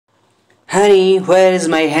Honey, where is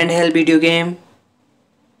my handheld video game?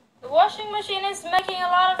 The washing machine is making a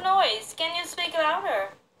lot of noise. Can you speak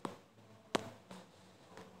louder?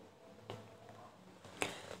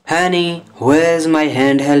 Honey, where is my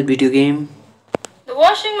handheld video game? The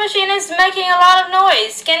washing machine is making a lot of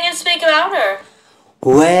noise. Can you speak louder?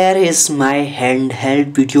 Where is my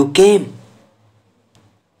handheld video game?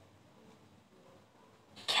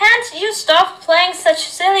 Can't you stop playing such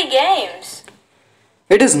silly games?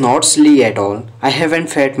 It is not silly at all. I haven't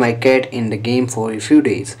fed my cat in the game for a few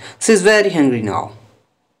days. She's very hungry now.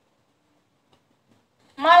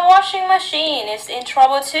 My washing machine is in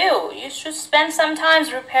trouble too. You should spend some time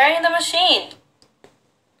repairing the machine.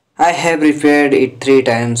 I have repaired it 3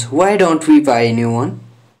 times. Why don't we buy a new one?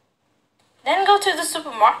 Then go to the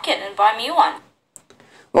supermarket and buy me one.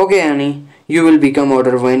 Okay, honey. You will become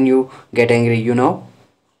order when you get angry, you know?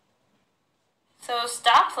 So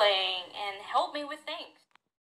stop playing